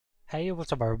Hey,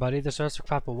 what's up everybody, this is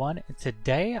Warcraft 1, and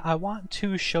today I want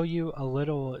to show you a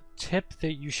little tip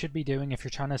that you should be doing if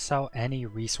you're trying to sell any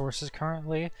resources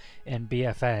currently in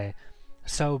BFA.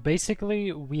 So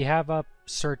basically, we have up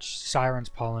search Siren's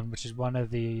Pollen, which is one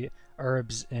of the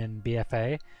herbs in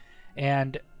BFA,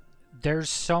 and there's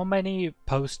so many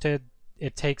posted,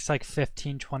 it takes like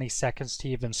 15-20 seconds to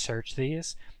even search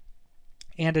these,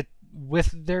 and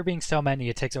with there being so many,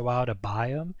 it takes a while to buy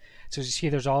them. So as you see,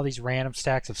 there's all these random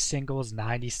stacks of singles,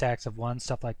 90 stacks of ones,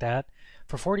 stuff like that,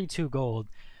 for 42 gold.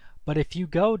 But if you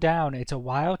go down, it's a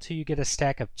while till you get a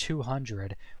stack of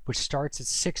 200, which starts at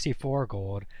 64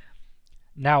 gold.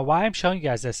 Now, why I'm showing you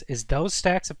guys this is those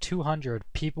stacks of 200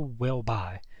 people will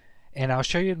buy. And I'll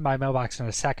show you in my mailbox in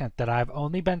a second that I've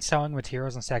only been selling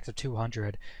materials in stacks of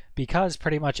 200 because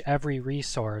pretty much every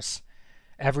resource,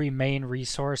 every main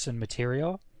resource and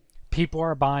material, people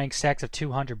are buying stacks of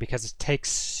 200 because it takes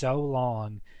so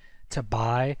long to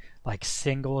buy like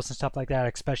singles and stuff like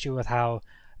that, especially with how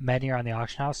many are on the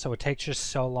auction house. So it takes just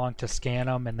so long to scan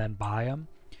them and then buy them.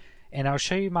 And I'll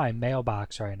show you my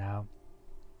mailbox right now.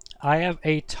 I have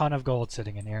a ton of gold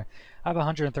sitting in here. I have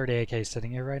 138k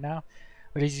sitting here right now.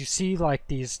 But as you see, like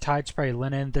these Tide Spray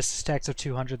Linen, this is stacks of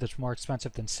 200 that's more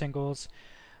expensive than singles.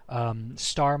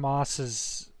 Star Moss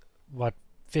is what,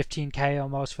 15k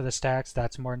almost for the stacks,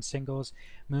 that's more than singles.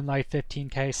 Moonlight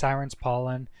 15k, Siren's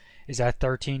Pollen is at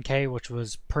 13k, which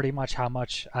was pretty much how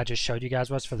much I just showed you guys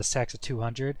was for the stacks of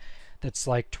 200. That's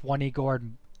like 20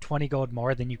 gold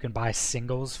more than you can buy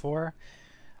singles for.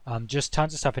 Just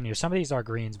tons of stuff in here. Some of these are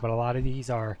greens, but a lot of these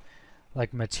are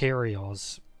like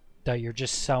materials that you're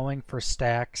just selling for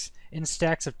stacks, in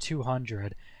stacks of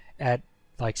 200 at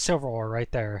like silver ore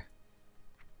right there.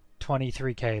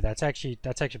 23k. That's actually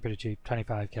pretty cheap.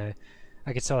 25k.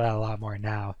 I could sell that a lot more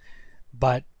now.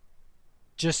 But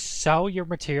just sell your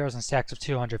materials in stacks of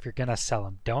 200 if you're gonna sell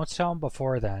them. Don't sell them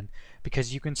before then,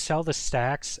 because you can sell the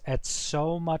stacks at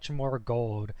so much more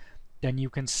gold than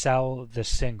you can sell the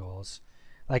singles.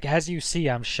 Like as you see,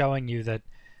 I'm showing you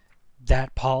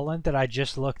that pollen that I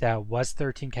just looked at was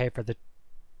 13k for the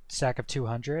stack of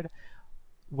 200,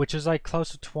 which is like close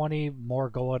to 20 more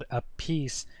gold a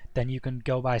piece than you can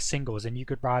go buy singles, and you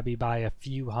could probably buy a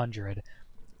few hundred,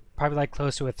 probably like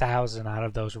close to 1,000 out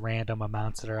of those random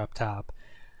amounts that are up top.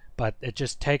 But it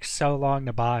just takes so long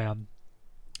to buy them,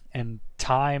 and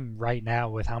time right now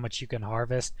with how much you can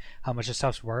harvest, how much the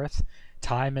stuff's worth,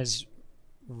 time is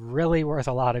really worth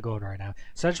a lot of gold right now.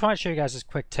 So I just want to show you guys this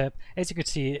quick tip. As you can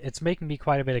see, it's making me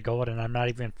quite a bit of gold, and I'm not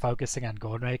even focusing on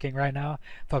gold making right now.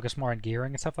 Focus more on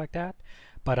gearing and stuff like that.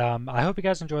 But I hope you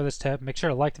guys enjoy this tip. Make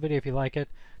sure to like the video if you like it.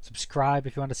 Subscribe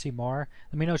if you want to see more.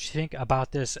 Let me know what you think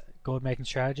about this gold making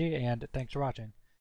strategy, and thanks for watching.